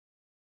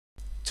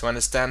To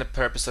understand the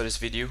purpose of this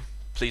video,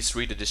 please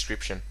read the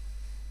description.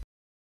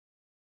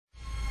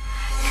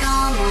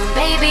 Come on,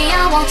 baby,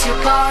 I want to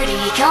party.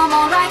 Come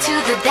on right to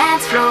the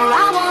dance floor.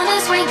 I wanna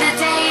swing the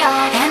day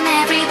off, and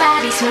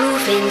everybody's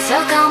moving. So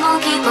come on,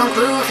 keep on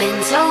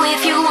grooving. So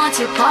if you want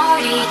to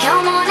party,